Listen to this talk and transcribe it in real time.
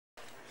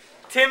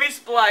Timmy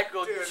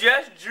Splikel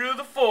just drew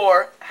the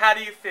 4. How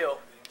do you feel?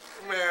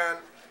 Man,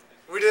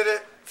 we did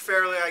it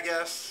fairly, I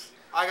guess.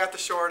 I got the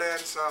short end,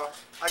 so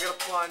I got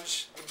to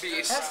plunge the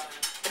beast.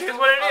 It is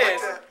what it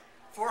is. Like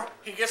 4,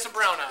 he gets the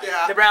brown eye.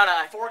 yeah. The brown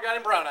eye. 4 got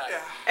him brown eye.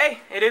 Yeah. Hey,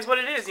 it is what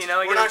it is, you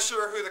know. We're not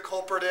sure who the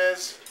culprit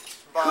is,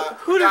 but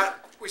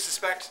we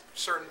suspect a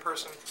certain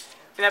person.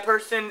 And that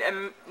person,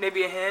 and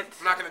maybe a hint.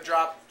 I'm not going to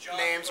drop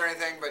names or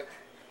anything, but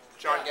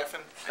John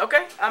Giffen.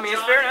 Okay, I mean,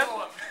 it's fair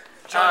enough.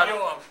 John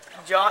Gillum.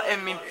 John, I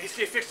mean, He's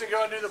fixed to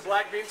go and do the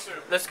black bean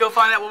soup. let's go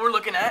find out what we're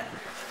looking at.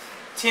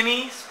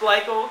 Timmy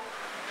Splikel.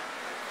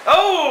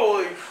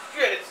 Oh,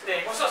 shit, it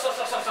stinks. Stop.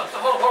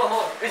 Hold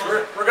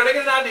on. We're going to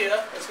get an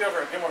idea. Let's go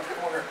over it. Come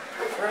over.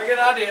 We're going to get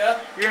an idea.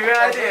 You're gonna get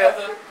an idea. Of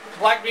the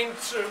black bean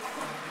soup.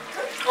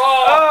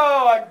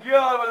 Oh my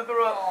God, I'm gonna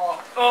throw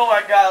up. Oh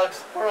my God, it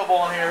looks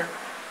horrible in here.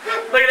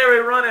 Look at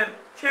everybody running.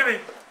 Timmy.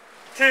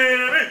 Get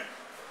in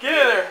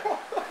there.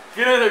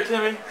 Get in there,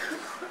 Timmy.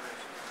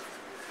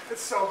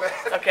 It's so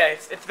bad. Okay,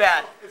 it's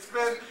bad. It's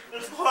been...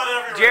 There's blood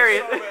everywhere. Jerry,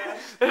 It's so bad.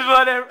 there's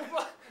blood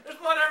everywhere. There's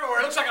blood everywhere.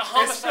 It looks like a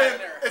homicide in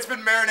there. It's been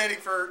marinating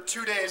for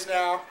 2 days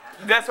now.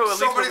 That's what at least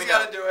Somebody's we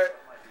got know. to do it.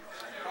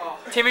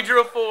 Timmy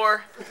drew a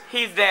 4.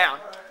 He's down.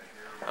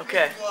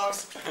 Okay.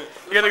 Gloves.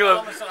 You got the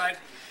glove. Homicide.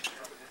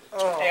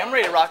 Oh. Hey, I'm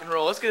ready to rock and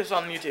roll. Let's get this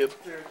on YouTube.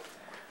 Dude.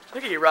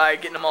 Look at you, Ryan,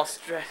 getting them all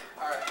straight.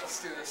 Alright,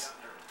 let's do this.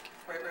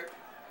 Wait.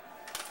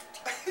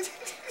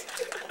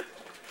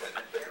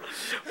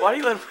 Why do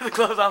you let him put the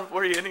gloves on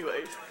for you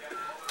anyways?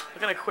 What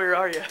kind of queer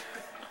are you?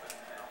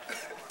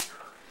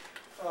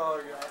 Oh,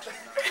 God.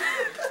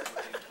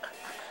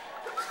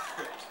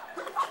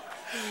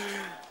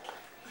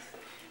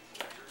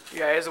 You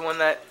guys the one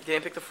that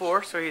didn't pick the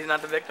 4, so he's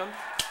not the victim.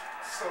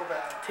 So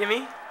bad.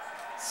 Timmy,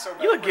 So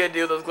bad. you look good,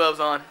 dude, with those gloves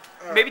on.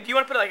 Maybe, do you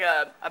want to put like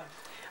a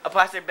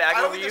plastic bag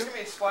I don't over think you? there's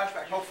going to be a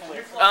splashback, hopefully.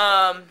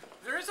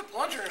 There is a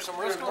plunger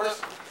somewhere. Dude,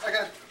 I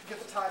got to get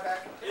the tie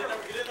back. Get in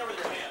there with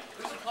your hand.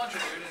 There's a plunger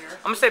dude in here.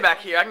 I'm gonna stay back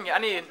here.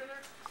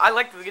 I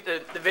like to get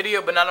the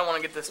video, but I don't want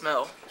to get the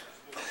smell.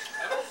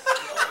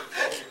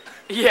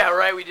 Yeah,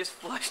 right. We just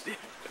flushed it.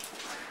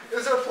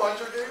 Is there a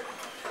plunger, dude?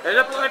 There's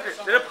a plunger.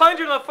 There's a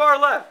plunger on the far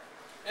left.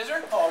 Is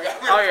there? Oh, yeah.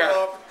 Oh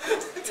yeah.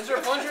 Is there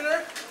a plunger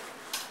there?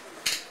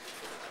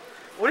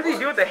 What did he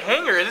do with the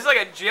hanger? Is this like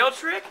a jail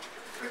trick?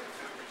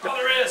 Oh,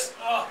 there is.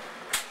 Oh.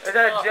 Is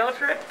that a jail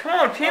trick? Come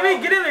on,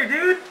 Timmy, get in there,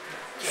 dude.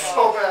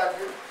 So bad,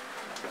 dude.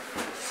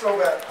 So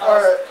bad.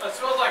 Alright. It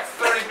smells like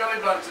 30 belly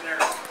buttons in there.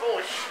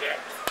 Holy shit.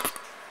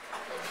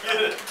 Get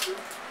it.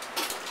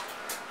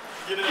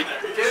 Get it in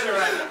there. Get in there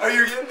right now. Are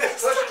you getting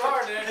this? Push it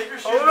hard, dude. Take your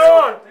shoes Hold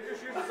off. on. Take your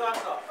shoes and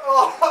socks off.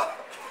 Oh.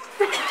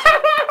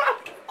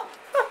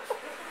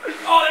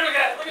 Oh, there we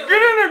go. Look at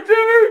Get in there,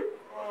 Timmy.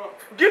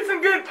 Get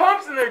some good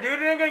pumps in there,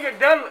 dude. It ain't gonna get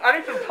done. I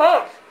need some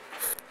pumps.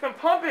 Some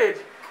pumpage.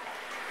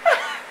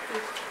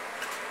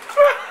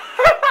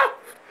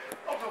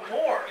 Open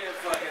more. It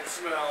fucking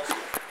smells.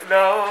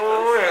 No.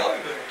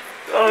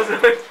 Oh,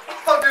 sorry.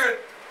 Oh, dude.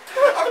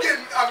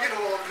 I'm getting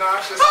a little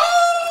obnoxious.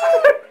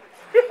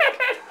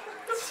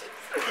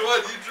 Come on,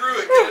 you drew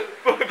it. Get it.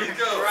 Let's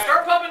go. Right.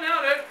 Start pumping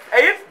now, dude.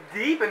 Hey, it's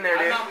deep in there,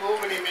 I'm dude. not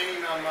moving him any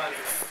no money.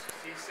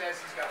 He says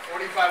he's got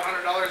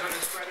 $4,500 on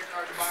his credit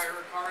card to buy her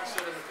a car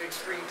instead of the big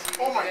screen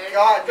TV. Oh my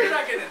God, You're dude.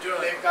 not getting to do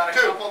it. They've got a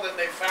couple that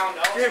they found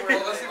elsewhere.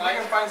 Well, let's see if we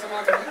can find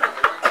someone that can do it.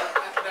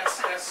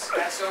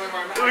 That's the only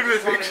one. Look at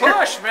this Push,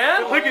 picture.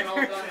 man. Look at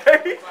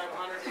this.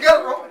 You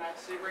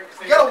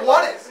gotta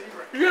want it.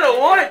 You gotta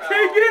want it,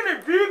 Timmy. Get in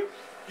there, dude.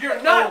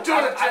 You're not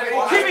doing it, Timmy.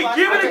 Timmy,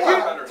 give it a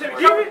good.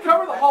 Timmy,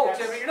 cover the hole,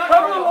 Timmy. You're not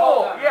Cover covering the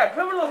hole. Yeah,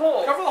 cover the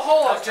hole. Cover the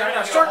hole up, Timmy.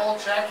 Now start.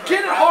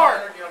 Get it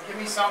hard. Give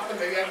me something.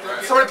 Maybe I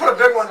can. Somebody put a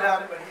big one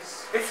down.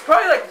 It's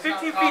probably like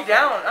 15 feet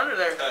down under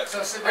there.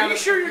 Are you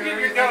sure you're getting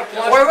your gun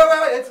Wait,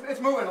 plunged? it's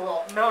moving a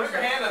little. No, Put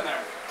your hand in there.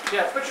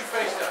 Yeah, put your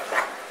face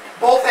down.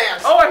 Both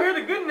hands. Oh, I hear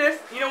the goodness.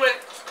 You know what?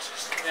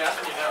 Yeah, that's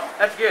when you know.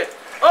 That's good.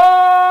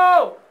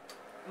 Oh!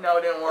 No,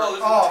 it didn't work.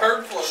 Oh,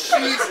 there's a turd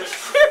floating.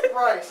 Jesus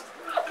Christ.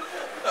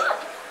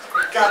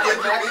 God, Get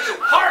your beat.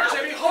 Hard,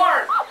 Timmy,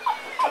 hard.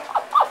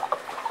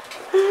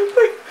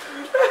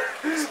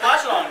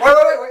 Splash it on.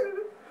 Wait.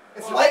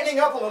 It's lightening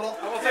up a little.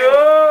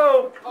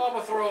 Oh! Oh, I'm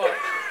gonna throw up.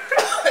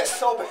 It's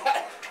so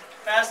bad.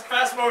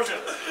 Fast motion.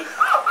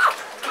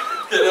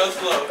 Get out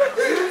slow.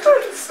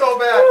 It's so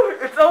bad.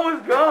 It's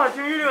almost gone.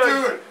 Dude,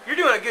 Dude. You're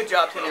doing a good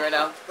job, Timmy, right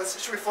now.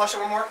 Should we flush it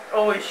one more?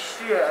 Holy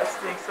shit, that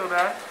stinks so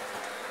bad.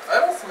 I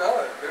don't smell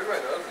it. Maybe my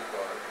nose is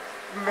gone.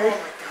 Oh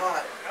my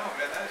God. Oh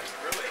man, that is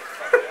really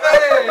fucking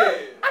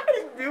Hey! I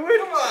didn't do it.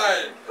 Come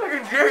on!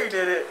 Fucking Jerry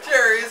did it.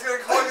 Jerry, he's gonna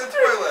clog the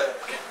toilet.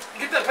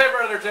 Get that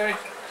paper out there, Timmy.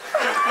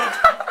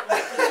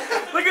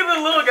 Look at the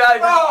little guy.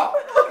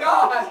 Oh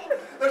God.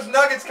 There's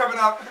nuggets coming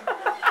up.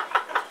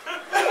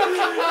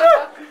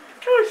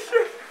 Oh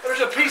shit. There's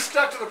a piece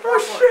stuck to the Oh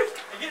porcelain.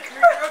 shit.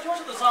 You're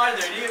towards the side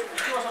there. You're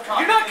towards the top.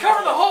 You're not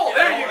covering the hole.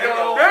 There you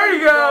go. There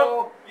you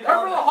go.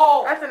 Cover the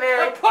hole. That's an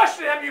A. Like push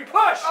them, you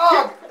push.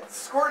 Oh, it's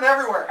squirting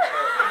everywhere.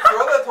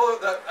 Throw that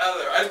toilet out of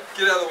there. I'd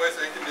get out of the way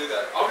so you can do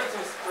that. I'll get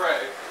some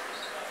spray.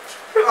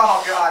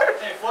 Oh God.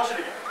 Hey, flush it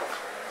again.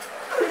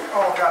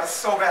 Oh God, it's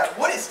so bad.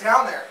 What is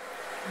down there?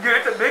 Dude,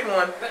 it's a big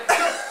one.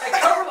 Hey,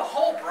 cover the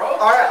hole, bro.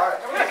 Alright.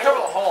 We gotta cover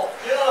the hole.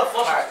 You know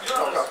flush Alright, it. You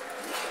know go.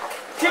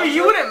 Timmy,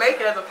 you wouldn't make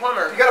it as a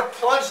plumber. You gotta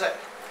plunge that.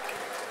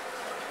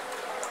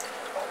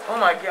 Oh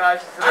my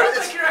gosh. I don't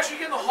think you're actually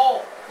getting the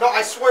hole. No,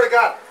 I swear to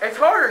God. It's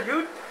harder,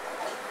 dude.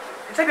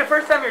 It's like the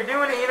first time you're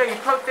doing it, you know, you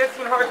pump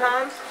 15 hard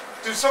times.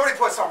 Dude, somebody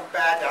put something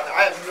bad down there.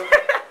 I have no...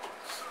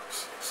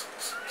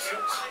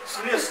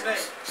 We need a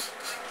snake.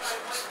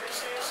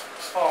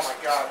 Oh my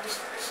God.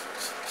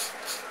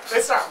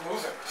 It's not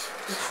moving.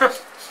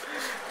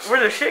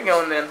 Where's the shit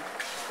going then?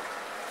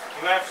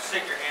 You have to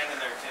stick your hand in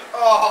there, Tim.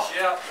 Oh.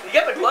 Yeah. You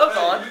got the gloves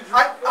on.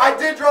 I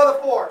did draw the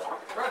 4.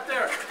 Right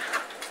there.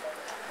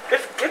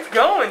 It's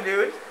going,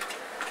 dude.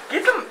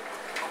 Get some.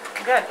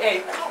 God,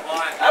 hey.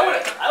 I would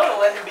have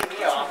let him beat me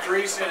Some off.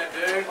 grease in it,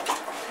 dude.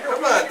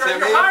 Come on,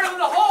 Timmy. You're higher than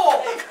the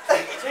hole.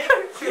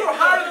 You're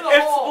higher than the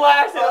It's hole.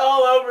 splashing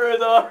all over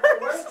his arm.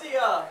 Where's the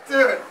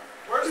Dude.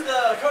 where's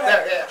the coat There,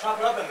 head? yeah. Chop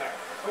it up in there.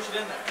 Push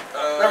it in there.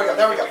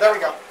 There we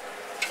go.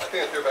 I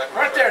think I threw it back. in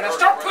Right my there. car. Now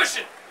start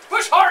pushing.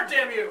 Push hard,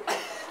 damn you.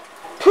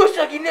 Push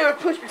like you never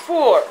pushed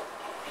before.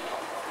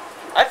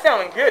 That's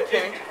sounding good,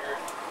 Timmy.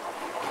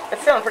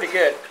 That sounding pretty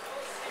good.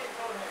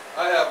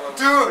 I have one.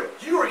 Dude.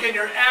 You were getting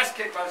your ass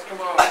kicked by this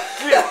commode.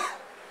 Dude,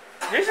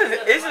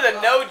 this is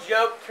a no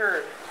joke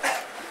turd.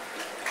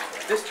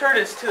 This turd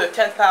is to the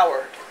 10th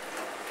power.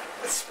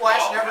 It's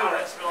splashing God,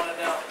 everywhere. it's spilling it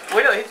down.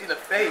 Wait till it hits you in the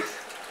face.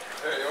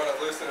 Here, you want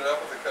to loosen it up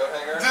with the coat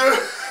hanger?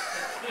 Dude.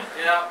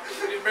 Yeah.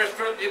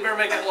 You better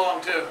make it long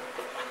too.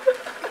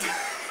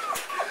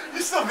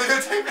 You still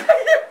videotaping?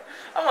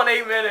 I'm on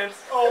 8 minutes.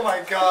 Oh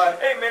my God.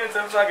 8 minutes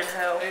of fucking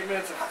hell. 8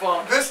 minutes of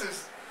fun. This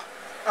is...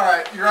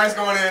 Alright, your eyes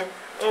going in.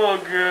 Oh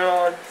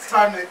god. It's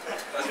time to...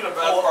 That's about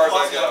as far as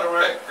I go.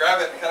 Okay,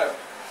 grab it and kind of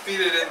feed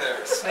it in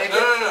there. Snake it?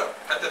 No.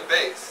 At the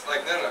base.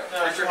 Like, no.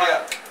 Reach your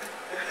hand.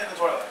 In the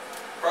toilet.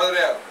 Farther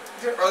down.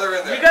 Farther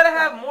in there. You gotta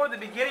have more at the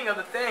beginning of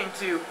the thing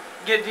to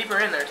get deeper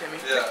in there, Timmy.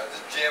 Yeah,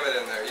 just jam it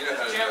in there. You know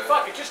how to do Jam, it.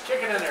 fuck it, just kick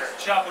it in there.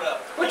 Chop it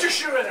up. Put your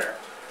shoe in there.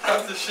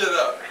 Pump the shit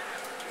up.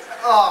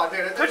 Oh,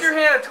 dude. Put your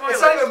hand in the toilet.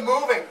 It's not even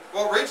moving.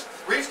 Well,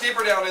 reach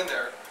deeper down in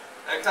there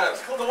and kind of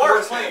The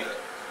water's force clean. hand it.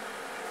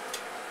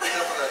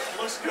 Except for that.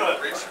 Looks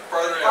good. Reach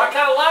farther All right, in.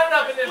 kind of line it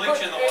up and then Bleach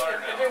push in the water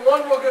now. and then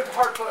one real good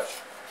hard push.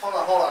 Hold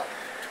on.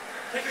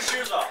 Take your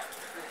shoes off.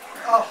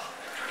 Oh.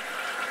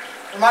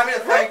 Remind me to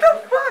What thank...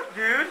 the fuck,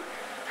 dude?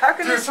 How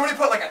can Dude, you... somebody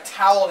put like a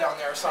towel down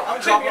there or something.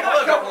 I'm Timmy, you're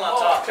not Look, covering the on hole.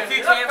 top. Timmy, If you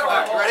you're not can,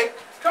 covering the hole. Ready?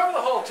 Cover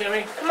the hole,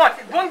 Timmy. Come on,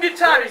 one good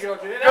time. There you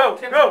go, dude. Go,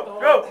 Timmy, go, cover the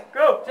hole. go,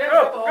 go, Timmy,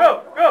 go, cover the go,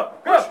 hole. go,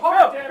 go, Push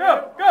hard, go, damn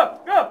go,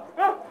 you.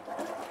 go.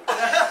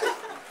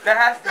 That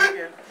has to be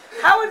good.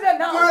 How is that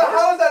not Dude, working?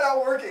 how is that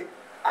not working?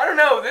 I don't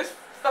know. This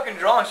fucking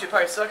drawing shit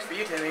probably sucks for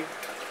you, Timmy.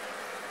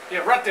 Yeah,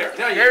 right there.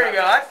 There There you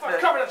go. That's Fuck, the...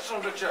 cover that son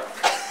of a bitch up.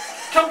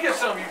 Come get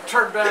some, you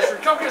turd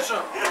bastard. Come get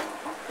some.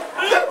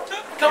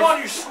 Come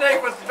on, you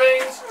snake with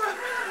veins.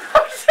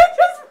 Oh shit,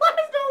 just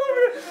splashed all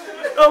over it.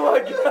 Oh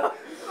my god.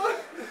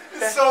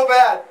 It's so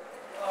bad.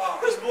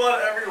 There's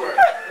blood everywhere.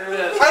 There it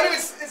is. I mean,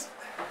 it's...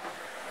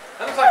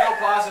 That looks like no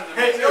positive to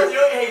me.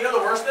 Hey, you know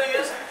the worst thing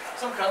is?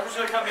 Some customer's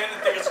gonna come in and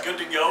think it's good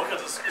to go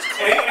because it's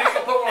clean. He's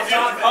gonna put one If you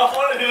on don't pump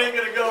one, it ain't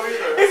gonna go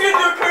either. He's gonna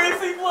do a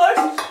courtesy flush.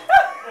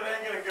 It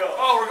ain't gonna go.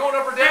 Oh, we're going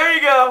upper deck. There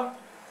you go.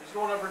 He's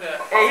going upper deck.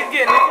 Hey, he's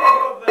getting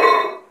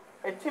it.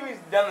 Hey, Timmy's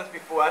done this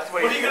before. That's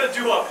what What are you gonna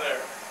do up there?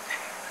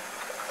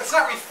 It's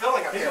not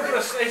refilling up He's here.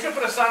 gonna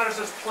put a sign that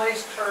says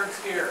 "Place turds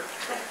here."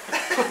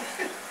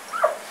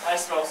 I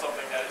smell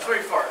something that That's where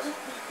he farts.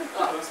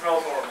 it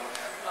smells horrible.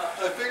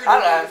 I figured I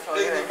don't know,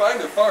 they find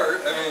a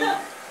fart. I mean,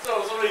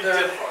 So somebody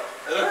did fart.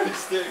 it already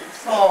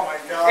stinks. Oh my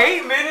God.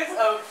 8 minutes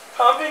of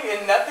pumping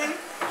and nothing?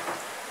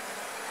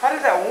 How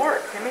does that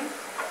work, Timmy?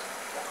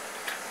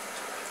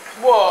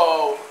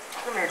 Whoa.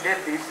 Come here,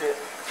 deadbeat shit.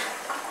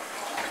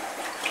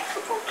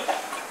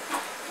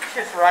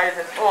 Shit's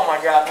rising. Oh my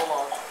god, hold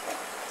on.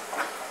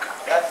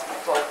 That's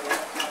salty.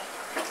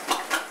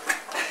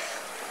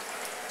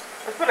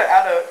 Let's put it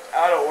out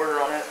of order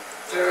on it.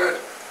 Dude,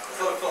 let's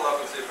let it fill up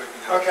and see if we can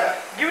get it. Okay.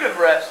 Give it a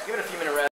rest. Give it a few minute rest.